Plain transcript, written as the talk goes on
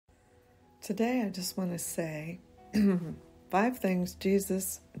Today I just want to say 5 things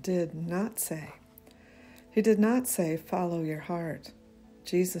Jesus did not say. He did not say, follow your heart.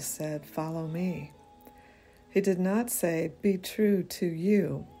 Jesus said, follow me. He did not say, be true to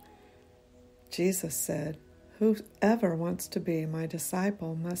you. Jesus said, whoever wants to be my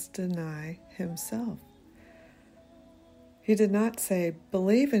disciple must deny himself. He did not say,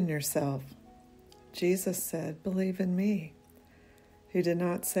 believe in yourself. Jesus said, believe in me. He did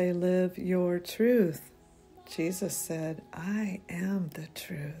not say, live your truth. Jesus said, I am the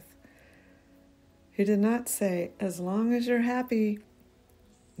truth. He did not say, as long as you're happy.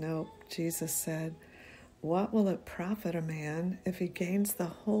 No, Jesus said, what will it profit a man if he gains the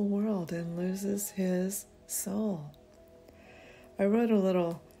whole world and loses his soul? I wrote a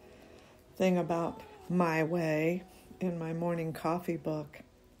little thing about my way in my morning coffee book.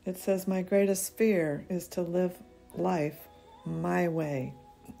 It says, my greatest fear is to live life my way,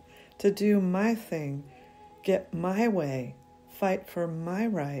 to do my thing, get my way, fight for my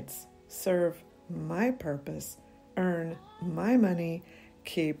rights, serve my purpose, earn my money,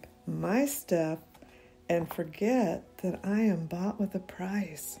 keep my stuff, and forget that I am bought with a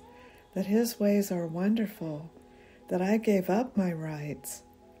price, that His ways are wonderful, that I gave up my rights.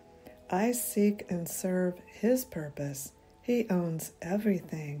 I seek and serve His purpose. He owns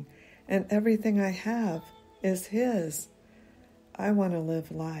everything, and everything I have is His. I want to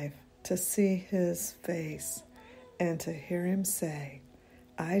live life to see His face and to hear Him say,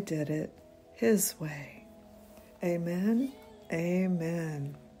 I did it His way. Amen.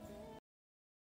 Amen.